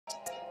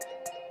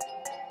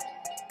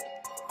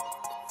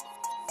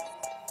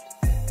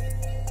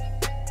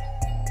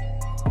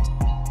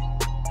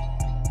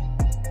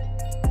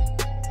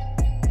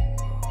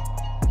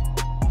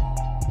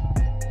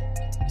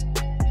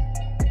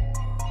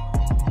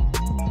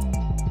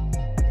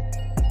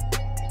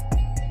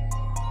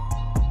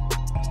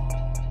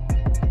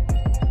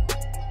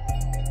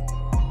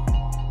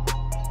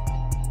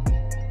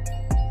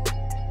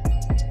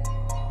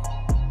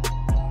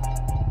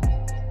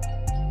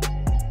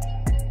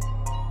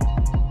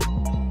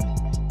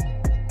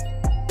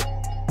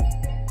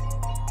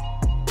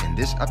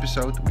this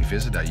episode we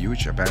visit a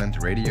huge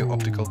abandoned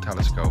radio-optical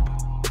telescope.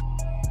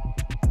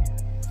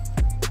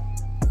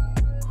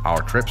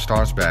 Our trip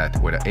starts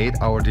bad with an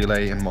 8-hour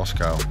delay in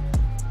Moscow.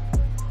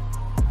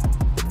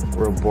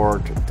 We're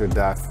bored to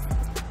death.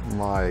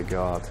 My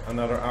god.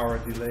 Another hour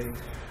delay.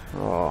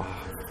 Oh,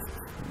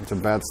 it's a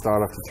bad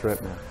start of the trip,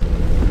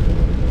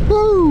 man.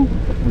 Woo!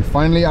 We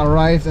finally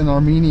arrived in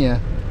Armenia.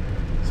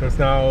 So it's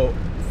now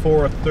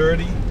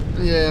 4:30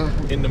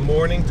 in the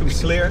morning to be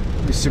clear.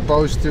 We're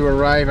supposed to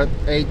arrive at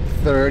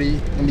 8:30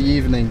 in the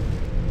evening.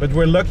 But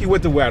we're lucky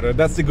with the weather,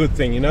 that's the good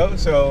thing, you know?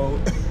 So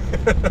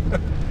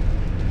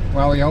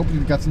well, we hope we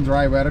got some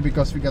dry weather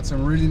because we got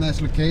some really nice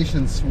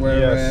locations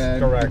where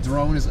the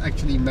drone is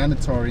actually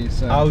mandatory.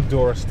 So.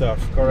 Outdoor stuff,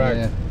 correct.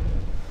 Yeah.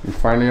 We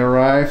finally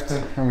arrived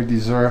and we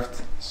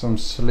deserved some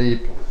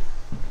sleep.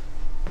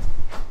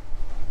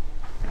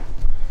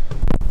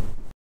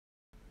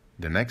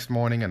 The next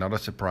morning another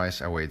surprise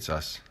awaits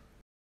us.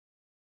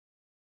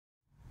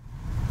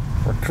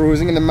 We're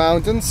cruising in the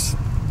mountains.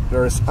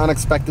 There is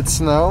unexpected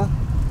snow.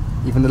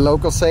 Even the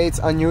locals say it's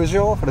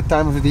unusual for the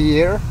time of the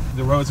year.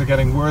 The roads are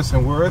getting worse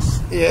and worse.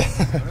 Yeah.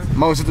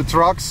 Most of the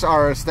trucks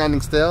are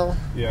standing still.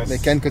 Yes. They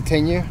can't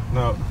continue.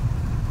 No.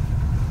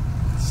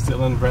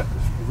 Still in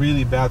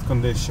really bad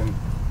condition.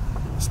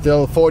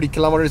 Still 40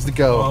 kilometers to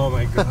go. Oh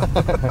my god.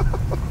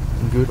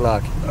 Good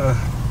luck.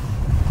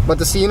 But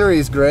the scenery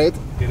is great.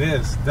 It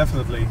is,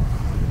 definitely.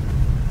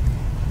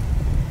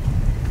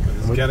 But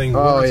it's getting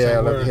worse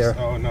and worse. Look here.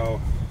 Oh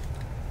no.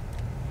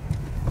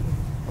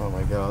 Oh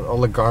my god,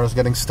 all the cars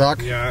getting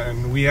stuck. Yeah,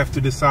 and we have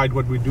to decide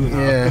what we do now.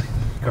 Yeah.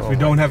 Because we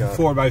don't have a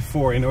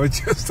 4x4, you know, it's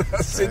just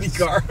a city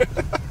car.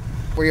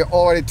 We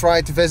already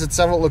tried to visit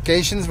several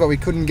locations, but we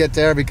couldn't get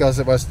there because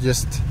it was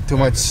just too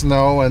much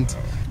snow and...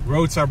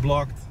 Roads are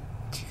blocked.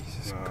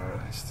 Jesus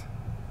Christ.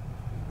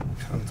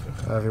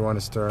 Everyone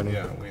is turning.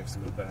 Yeah, we have to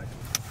go back.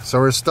 So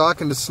we're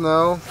stuck in the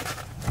snow.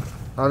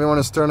 Everyone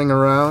is turning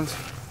around.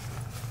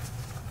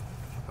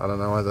 I don't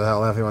know what the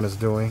hell everyone is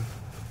doing.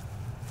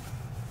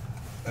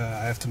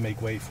 I have to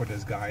make way for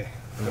this guy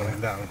going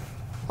down.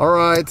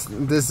 Alright,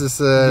 this is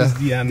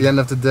the end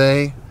of the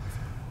day.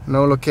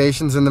 No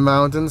locations in the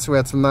mountains. We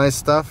had some nice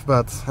stuff,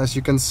 but as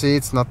you can see,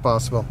 it's not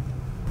possible.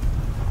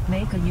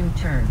 Make a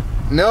U-turn.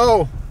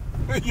 No!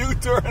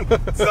 U-turn!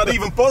 It's not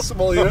even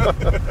possible, you know?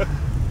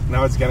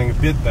 Now it's getting a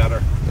bit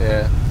better.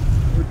 Yeah.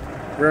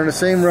 We're on the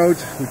same road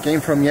we came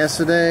from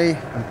yesterday,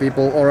 and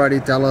people already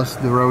tell us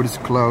the road is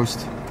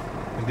closed.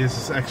 And this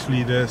is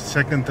actually the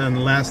second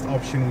and last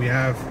option we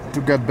have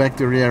to get back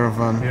to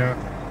Yerevan. Yeah.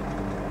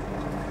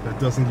 That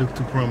doesn't look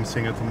too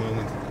promising at the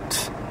moment.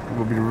 It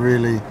would be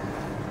really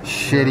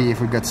shitty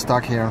if we get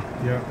stuck here.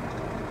 Yeah.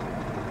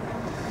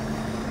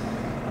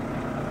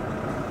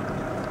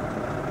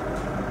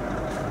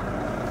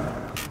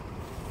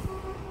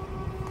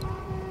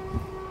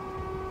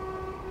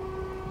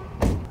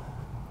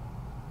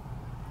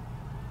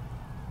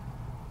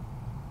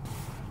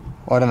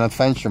 What an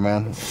adventure,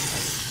 man.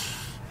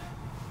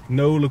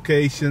 No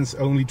locations,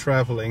 only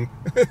traveling.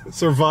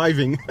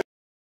 Surviving.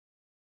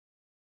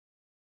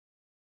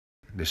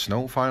 The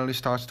snow finally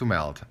starts to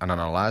melt, and on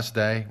our last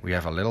day we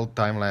have a little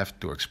time left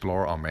to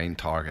explore our main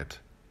target.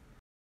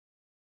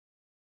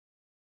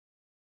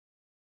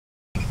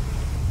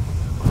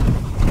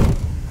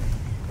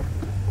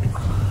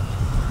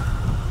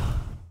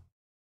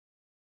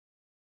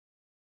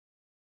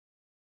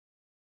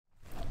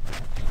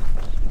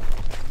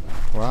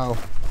 Wow.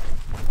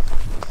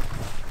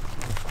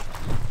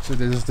 So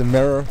this is the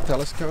mirror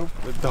telescope?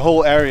 The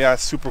whole area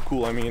is super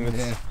cool. I mean,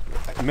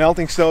 it's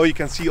melting snow, you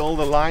can see all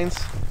the lines.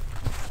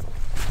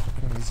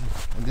 Crazy.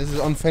 And this is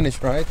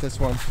unfinished, right? This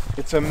one?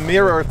 It's a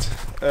mirrored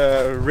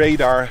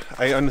radar,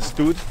 I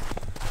understood.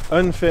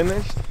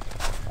 Unfinished.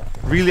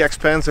 Really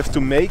expensive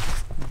to make.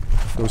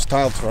 Those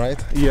tiles,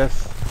 right?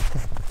 Yes.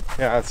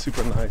 Yeah, it's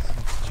super nice.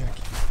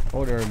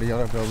 Oh, there are the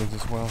other buildings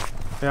as well.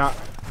 Yeah.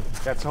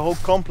 Yeah, it's a whole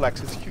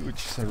complex, it's huge.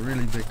 It's a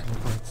really big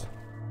complex.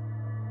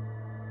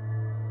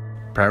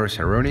 Paris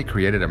Herouni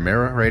created a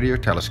mirror radio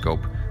telescope,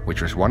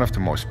 which was one of the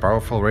most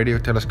powerful radio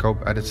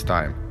telescopes at its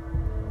time.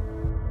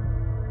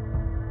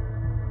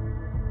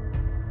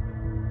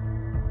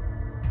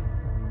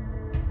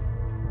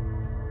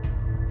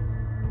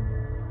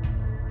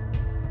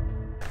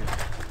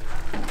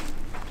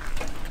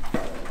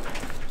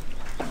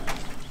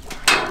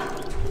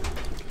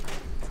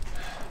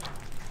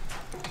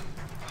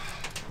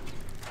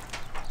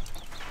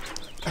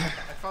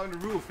 I found a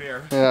roof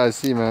here. Yeah, I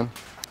see, man.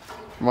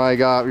 My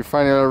god, we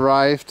finally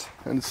arrived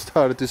and it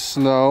started to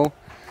snow.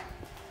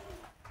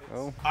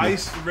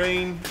 Ice,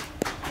 rain,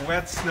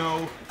 wet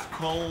snow,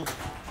 cold.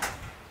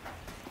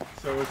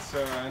 So it's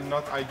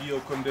not ideal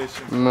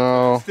conditions.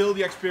 No. Still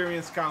the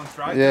experience counts,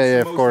 right? Yeah, That's yeah,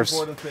 the of most course.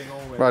 important thing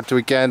always. But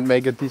we can't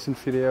make a decent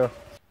video.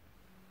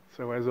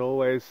 So as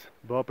always,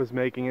 Bob is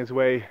making his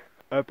way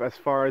up as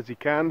far as he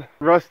can.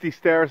 Rusty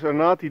stairs or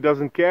not, he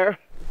doesn't care.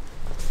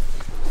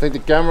 I think the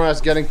camera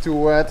is getting too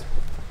wet.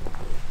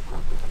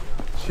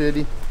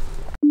 Shitty.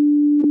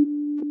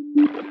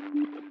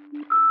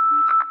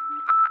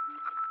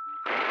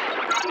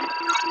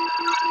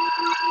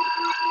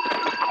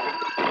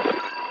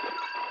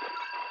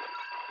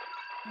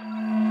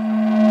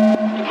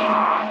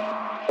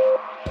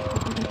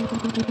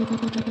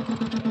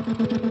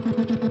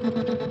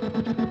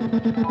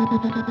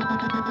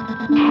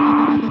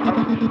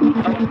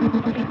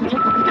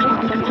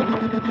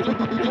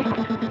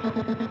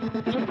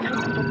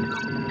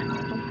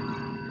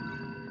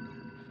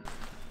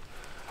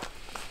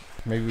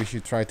 Maybe we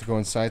should try to go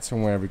inside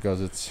somewhere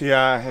because it's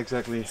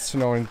exactly.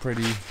 snowing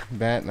pretty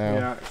bad now.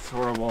 Yeah, it's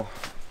horrible.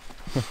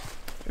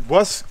 It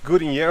was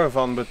good in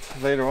Yerevan, but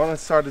later on it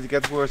started to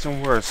get worse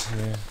and worse.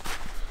 Yeah.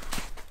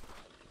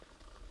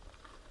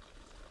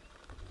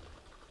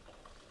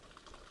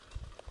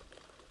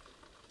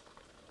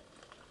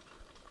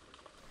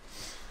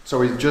 So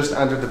we just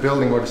entered the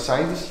building where the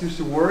scientists used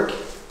to work,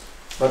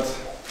 but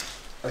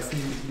I see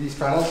these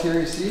panels here,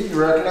 you see? You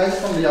recognize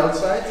from the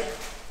outside?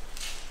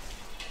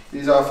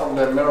 These are from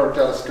the mirror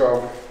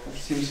telescope. It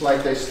seems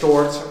like they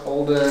stored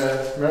all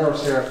the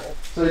mirrors here.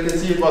 So you can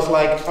see it was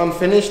like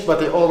unfinished, but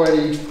they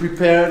already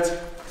prepared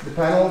the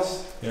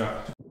panels.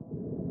 Yeah.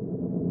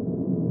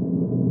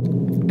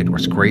 It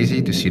was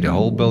crazy to see the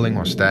whole building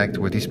was stacked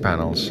with these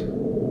panels.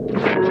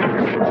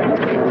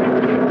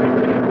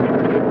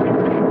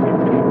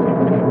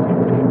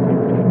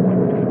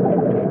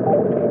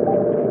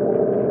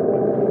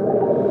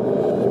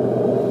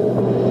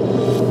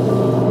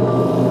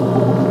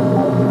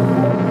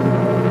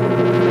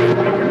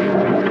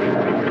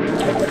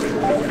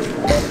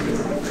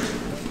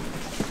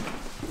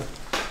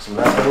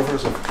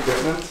 Leftovers of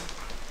equipment.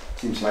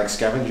 Seems like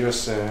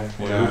scavengers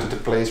looted the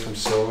place from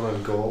silver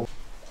and gold.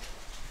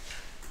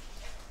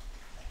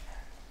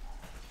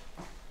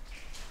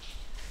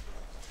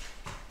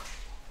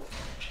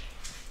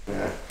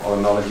 Yeah, all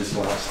the knowledge is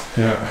lost.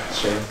 Yeah.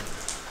 Shame.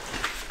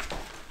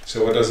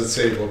 So what does it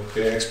say? Well,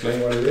 can you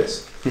explain what it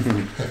is?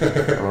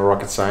 I'm a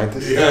rocket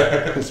scientist.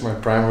 Yeah. It's my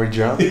primary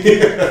job.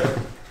 Yeah.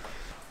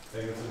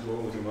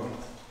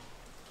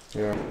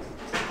 Yeah.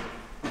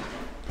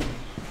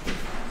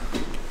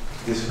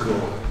 This is cool.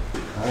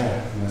 Oh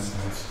yeah, that's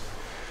nice.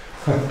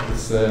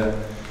 It's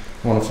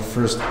one of the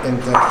first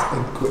intact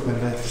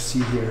equipment I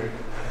see here.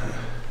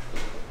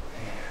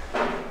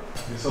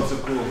 It's also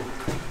cool.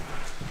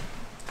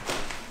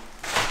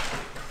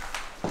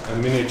 A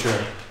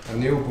miniature. A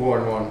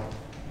newborn one.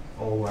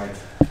 All white.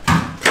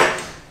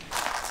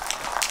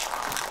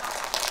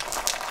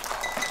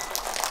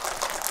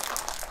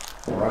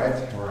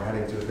 Alright, we're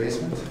heading to the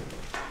basement.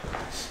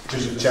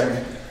 Just to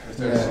check if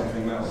there's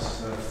something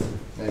else.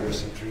 Maybe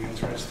something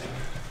interesting.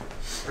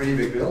 Pretty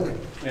big building.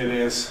 It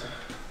is.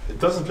 It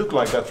doesn't look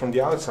like that from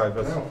the outside,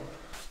 but... No.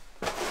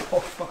 Oh,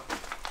 fuck.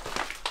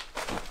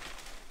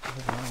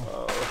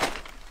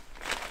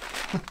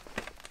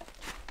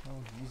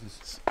 Oh,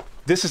 Jesus.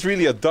 This is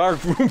really a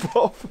dark room,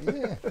 Bob.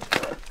 Yeah.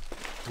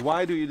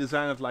 Why do you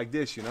design it like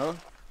this, you know?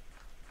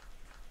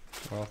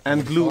 Well,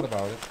 And glue,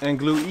 about it. and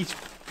glue each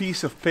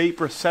piece of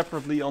paper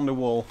separately on the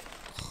wall.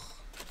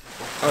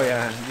 Oh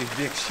yeah, these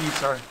big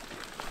sheets are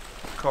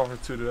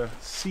covered to the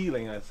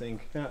ceiling, I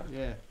think. Yeah.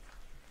 Yeah.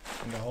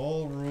 And the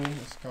whole room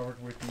is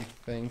covered with these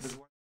things.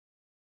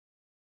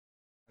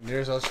 And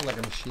there's also like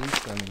a machine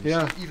standing.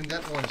 Yeah. So even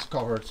that one is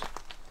covered.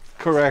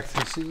 Correct.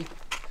 You see?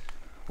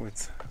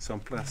 With some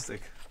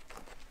plastic.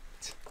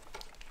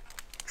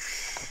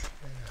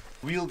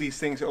 Wheel these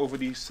things over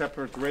these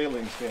separate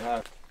railings they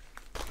have.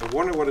 I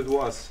wonder what it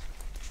was.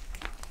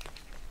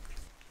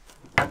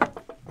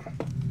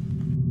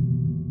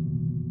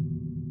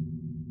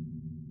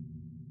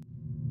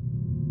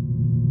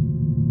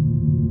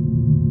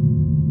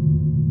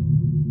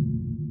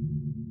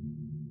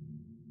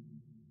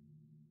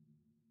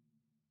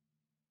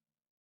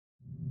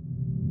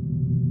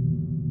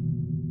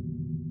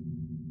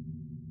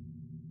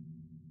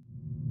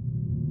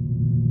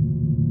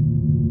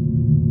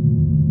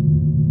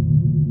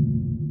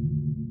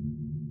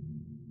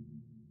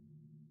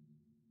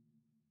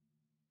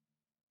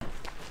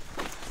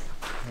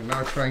 We're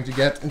now trying to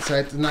get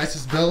inside the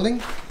nicest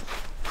building.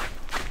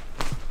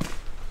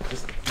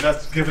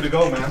 Let's give it a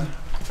go, man.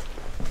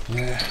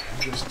 Yeah,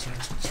 just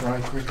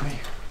try quickly.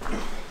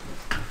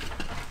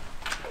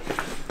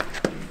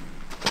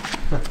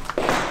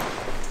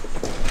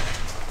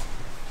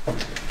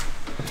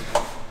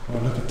 Oh,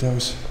 look at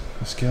those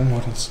scale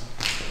models.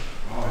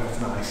 Oh,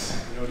 that's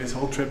nice. You know, this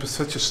whole trip is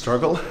such a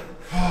struggle.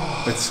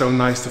 It's so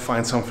nice to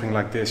find something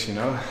like this, you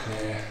know?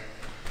 Yeah.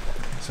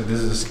 So this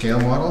is a scale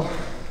model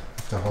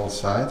of the whole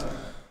site.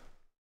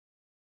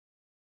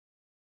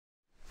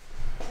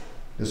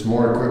 There's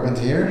more equipment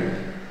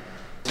here.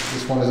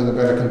 This one is in a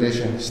better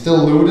condition. Still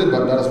looted,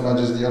 but not as much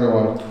as the other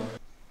one.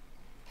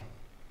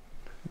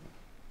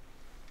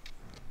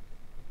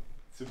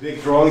 It's a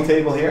big drawing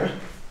table here.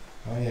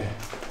 Oh yeah.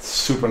 It's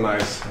super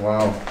nice.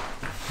 Wow.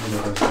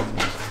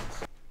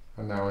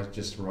 And now it's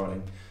just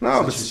rotting.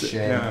 No, but Such a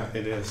shame. yeah,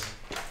 it is.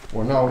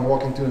 We're now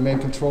walking to the main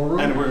control room.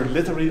 And we're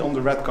literally on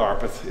the red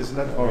carpet, isn't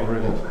that? Oh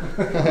really?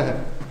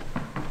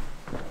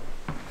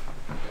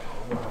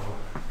 Wow,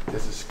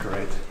 this is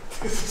great.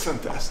 This is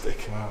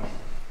fantastic. Wow.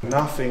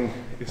 Nothing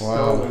is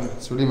Wow. stolen.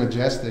 It's really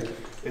majestic.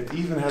 It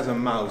even has a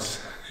mouse.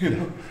 You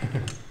know?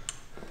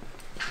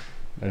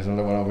 There's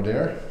another one over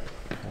there.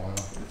 Wow.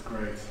 It's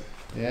great.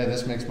 Yeah,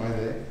 this makes my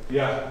day.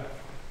 Yeah,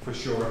 for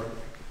sure.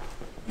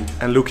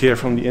 And look here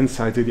from the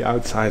inside to the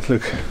outside,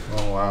 look.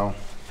 Oh wow.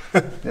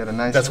 Yeah, the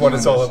nice. That's what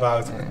it's all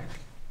about. Yeah.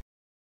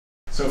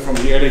 So from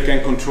here they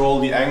can control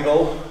the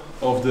angle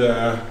of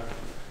the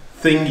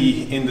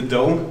thingy in the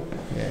dome.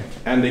 Yeah.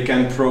 And they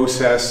can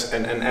process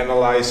and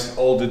analyze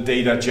all the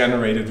data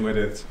generated with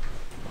it.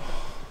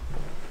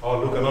 Oh,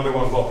 look, another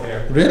one pop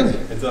here. Really?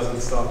 It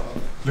doesn't stop.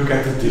 Look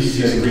at the TV This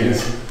is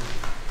screens.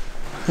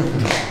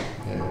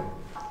 Yeah.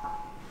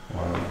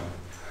 Wow.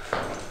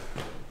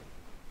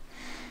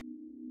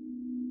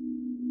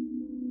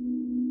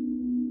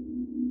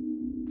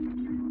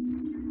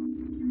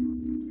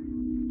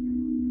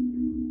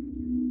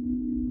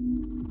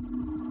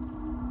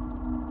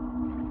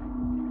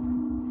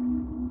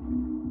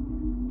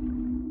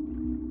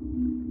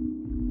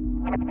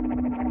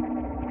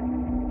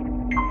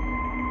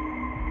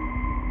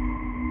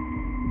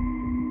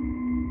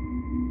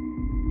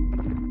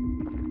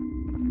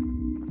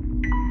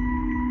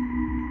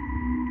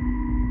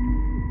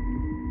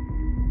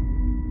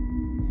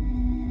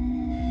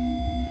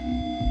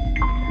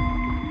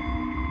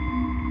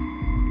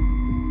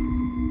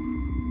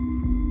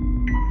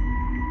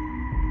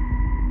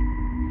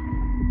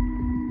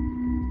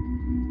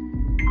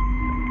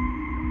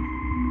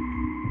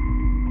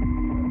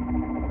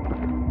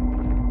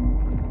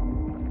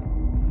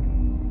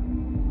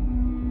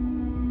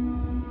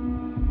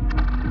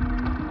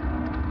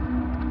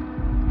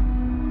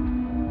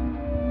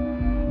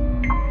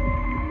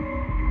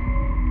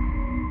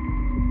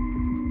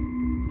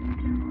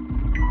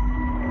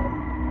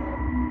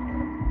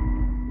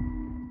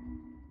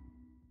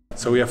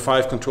 So we have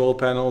 5 control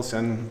panels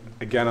and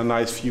again a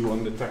nice view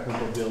on the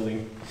technical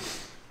building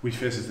we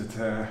visited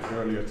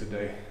earlier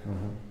today.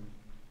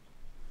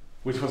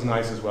 Which was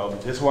nice as well,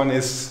 but this one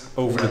is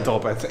over the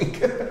top, I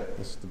think.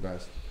 This is the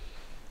best.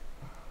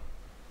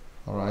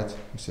 Alright,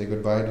 we say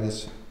goodbye to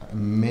this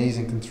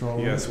amazing control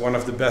room. Yes, one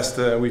of the best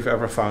we've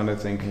ever found, I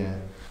think. Yeah.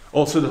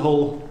 Also the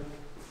whole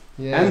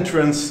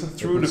entrance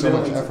through the so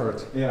building. much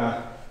effort.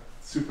 Yeah,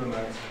 super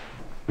nice.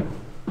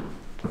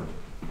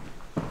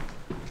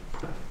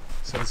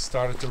 So it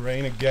started to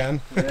rain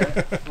again.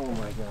 Yeah. Oh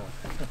my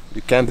god.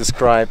 You can't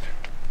describe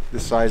the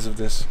size of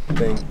this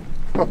thing.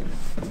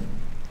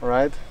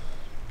 Alright?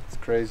 It's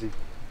crazy.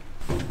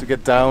 To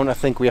get down, I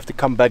think we have to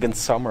come back in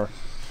summer.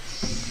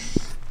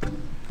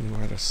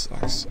 Weather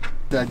sucks.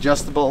 The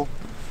adjustable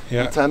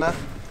antenna.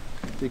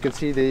 You can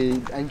see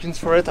the engines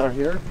for it are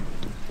here.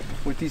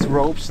 With these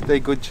ropes,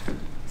 they could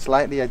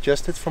slightly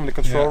adjust it from the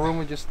control room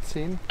we just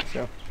seen.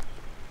 So.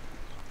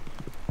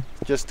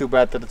 Just too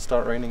bad that it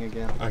started raining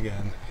again.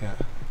 Again, yeah.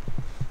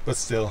 But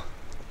still.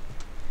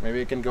 Maybe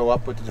you can go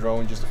up with the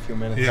drone in just a few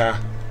minutes. Yeah.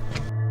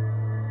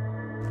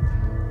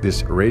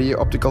 This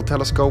radio-optical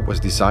telescope was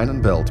designed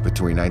and built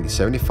between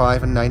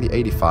 1975 and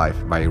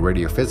 1985 by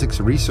Radiophysics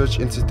Research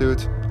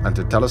Institute, and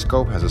the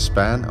telescope has a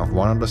span of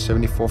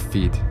 174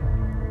 feet.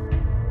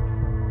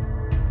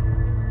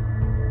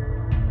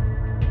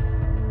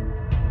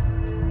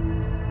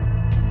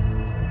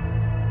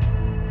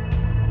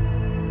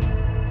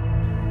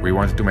 We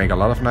wanted to make a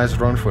lot of nice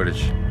drone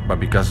footage, but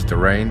because of the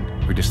rain,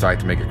 we decided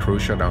to make a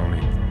cruise shot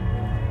only.